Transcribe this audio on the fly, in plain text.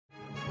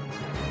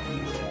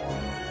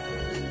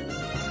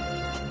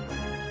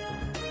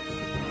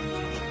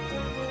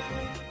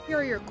Here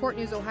are your Court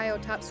News Ohio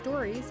top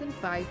stories in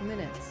 5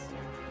 minutes.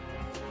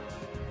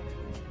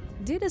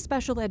 Did a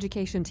special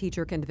education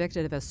teacher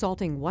convicted of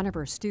assaulting one of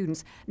her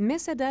students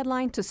miss a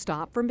deadline to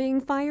stop from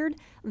being fired?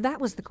 That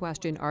was the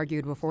question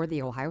argued before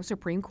the Ohio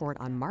Supreme Court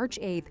on March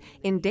 8th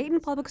in Dayton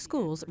Public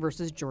Schools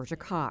versus Georgia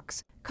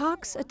Cox.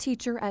 Cox, a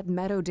teacher at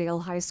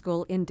Meadowdale High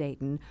School in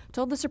Dayton,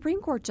 told the Supreme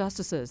Court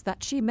justices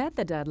that she met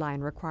the deadline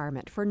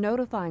requirement for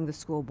notifying the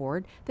school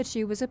board that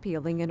she was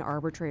appealing an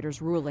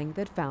arbitrator's ruling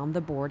that found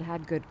the board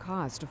had good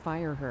cause to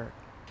fire her.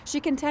 She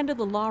contended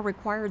the law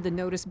required the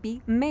notice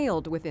be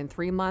mailed within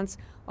 3 months,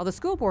 while the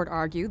school board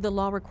argued the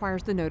law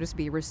requires the notice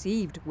be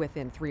received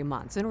within 3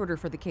 months in order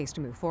for the case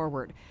to move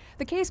forward.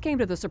 The case came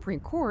to the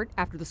Supreme Court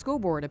after the school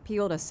board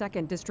appealed a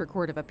Second District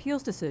Court of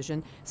Appeals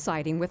decision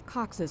siding with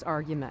Cox's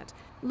argument.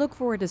 Look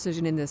for a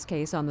decision in this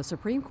case on the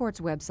Supreme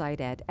Court's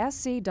website at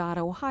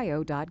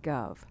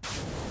sc.ohio.gov.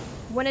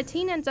 When a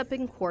teen ends up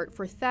in court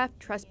for theft,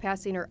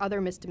 trespassing, or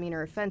other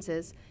misdemeanor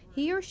offenses,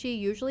 he or she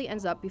usually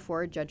ends up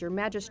before a judge or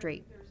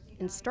magistrate.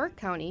 In Stark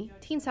County,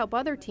 teens help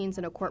other teens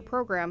in a court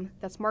program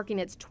that's marking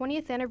its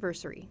 20th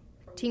anniversary.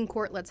 Teen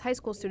Court lets high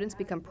school students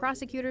become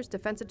prosecutors,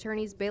 defense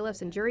attorneys,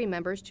 bailiffs, and jury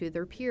members to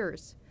their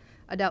peers.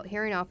 Adult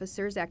hearing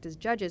officers act as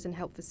judges and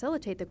help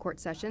facilitate the court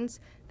sessions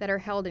that are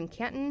held in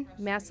Canton,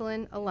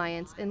 Massillon,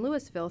 Alliance, and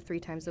Louisville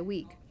 3 times a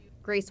week.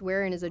 Grace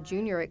Warren is a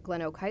junior at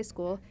Glen Oak High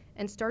School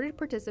and started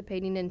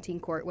participating in teen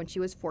court when she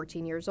was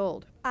 14 years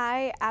old.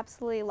 I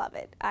absolutely love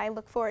it. I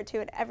look forward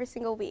to it every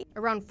single week.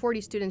 Around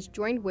 40 students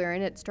joined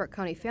Warren at Stark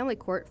County Family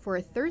Court for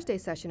a Thursday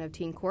session of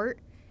teen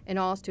court, and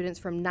all students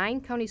from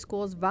 9 county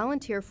schools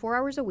volunteer 4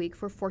 hours a week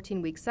for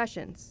 14-week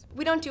sessions.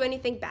 We don't do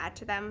anything bad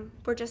to them.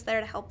 We're just there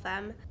to help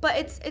them. But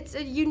it's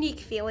a unique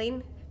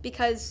feeling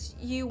because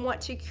you want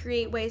to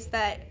create ways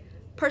that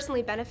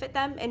personally benefit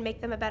them and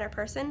make them a better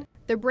person.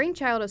 The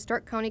brainchild of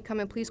Stark County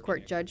Common Pleas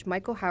Court Judge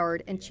Michael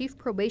Howard and Chief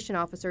Probation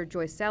Officer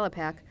Joyce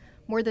Salapak,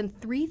 more than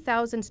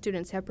 3,000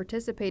 students have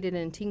participated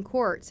in teen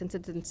court since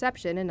its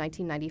inception in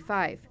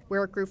 1995,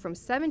 where it grew from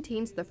 7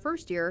 teens the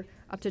first year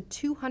up to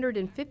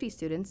 250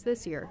 students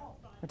this year.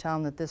 We tell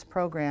them that this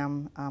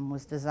program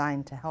was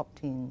designed to help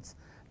teens,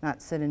 not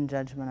sit in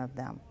judgment of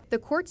them. The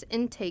court's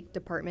intake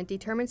department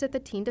determines that the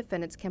teen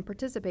defendants can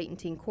participate in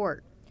teen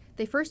court.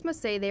 They first must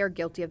say they are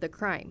guilty of the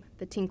crime.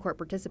 The teen court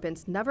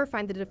participants never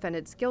find the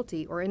defendants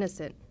guilty or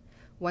innocent.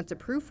 Once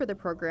approved for the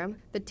program,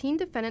 the teen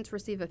defendants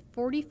receive a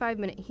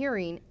 45-minute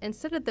hearing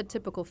instead of the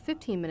typical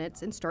 15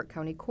 minutes in Stark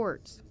County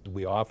courts.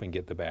 We often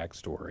get the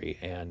backstory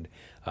and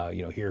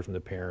hear from the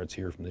parents,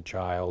 hear from the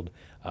child,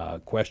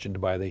 questioned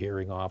by the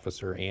hearing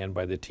officer and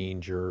by the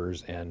teen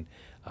jurors, and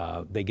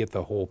they get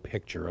the whole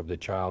picture of the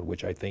child,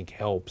 which I think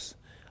helps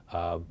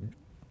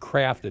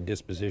craft a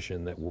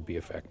disposition that will be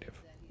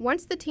effective.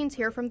 Once the teens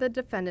hear from the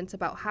defendants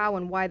about how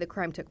and why the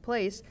crime took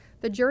place,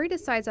 the jury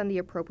decides on the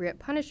appropriate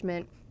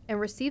punishment and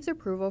receives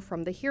approval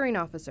from the hearing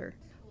officer.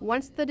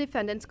 Once the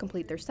defendants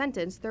complete their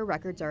sentence, their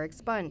records are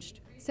expunged.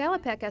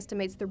 Salapak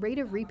estimates the rate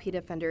of repeat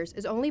offenders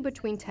is only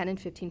between 10 and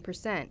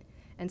 15%,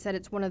 and said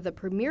it's one of the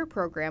premier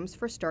programs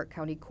for Stark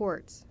County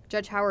courts.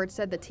 Judge Howard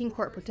said the teen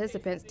court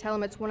participants tell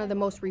him it's one of the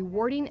most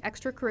rewarding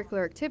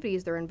extracurricular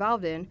activities they're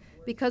involved in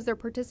because they're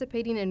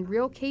participating in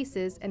real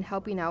cases and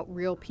helping out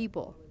real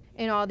people.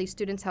 In all, these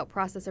students help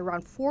process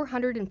around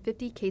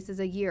 450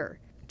 cases a year.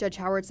 Judge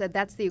Howard said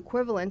that's the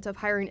equivalent of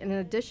hiring an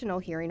additional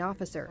hearing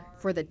officer.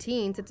 For the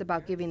teens, it's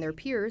about giving their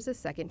peers a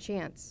second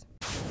chance.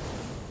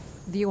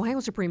 The Ohio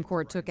Supreme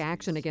Court took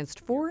action against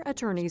 4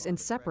 attorneys in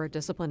separate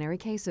disciplinary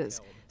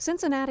cases.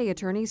 Cincinnati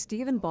attorney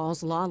Stephen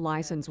Ball's law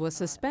license was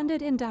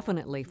suspended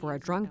indefinitely for a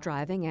drunk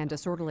driving and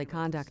disorderly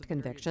conduct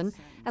conviction,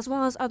 as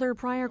well as other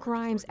prior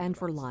crimes and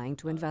for lying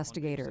to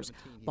investigators.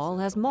 Ball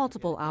has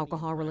multiple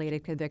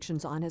alcohol-related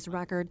convictions on his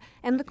record,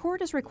 and the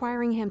court is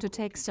requiring him to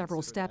take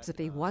several steps if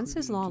he wants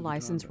his law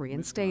license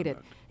reinstated,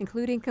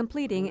 including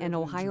completing an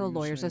Ohio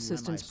Lawyers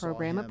Assistance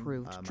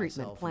Program-approved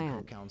treatment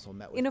plan.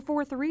 In a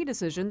 4-3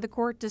 decision, the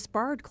court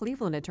disbarred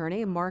Cleveland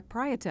attorney Mark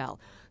Prietel,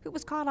 who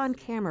was caught on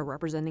camera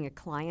representing a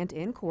client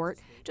in court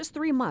just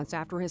 3 months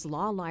after his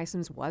law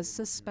license was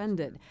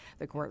suspended.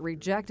 The court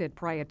rejected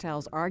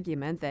Prietel's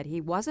argument that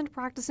he wasn't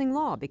practicing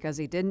law because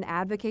he didn't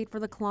advocate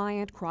for the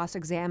client,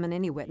 cross-examine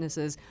any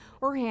witnesses,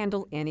 or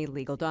handle any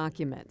legal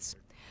documents.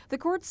 The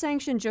court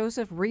sanctioned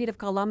Joseph Reed of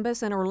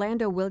Columbus and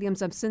Orlando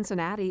Williams of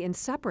Cincinnati in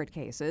separate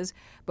cases.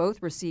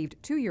 Both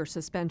received 2-year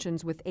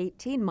suspensions with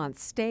 18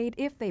 months stayed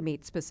if they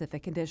meet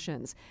specific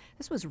conditions.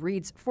 This was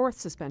Reed's 4th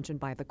suspension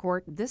by the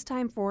court, this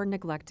time for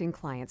neglecting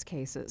clients'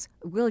 cases.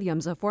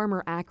 Williams, a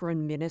former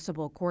Akron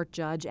Municipal Court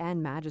judge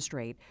and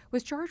magistrate,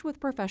 was charged with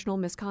professional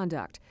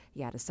misconduct.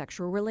 He had a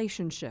sexual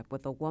relationship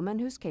with a woman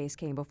whose case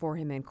came before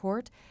him in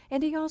court,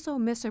 and he also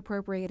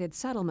misappropriated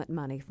settlement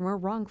money from a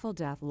wrongful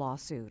death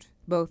lawsuit.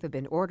 Both have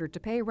been ordered to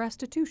pay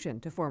restitution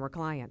to former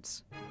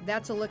clients.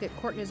 That's a look at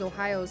Court News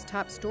Ohio's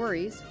top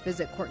stories.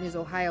 Visit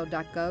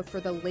courtnewsohio.gov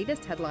for the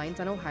latest headlines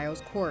on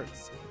Ohio's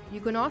courts.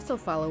 You can also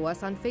follow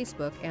us on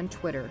Facebook and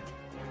Twitter.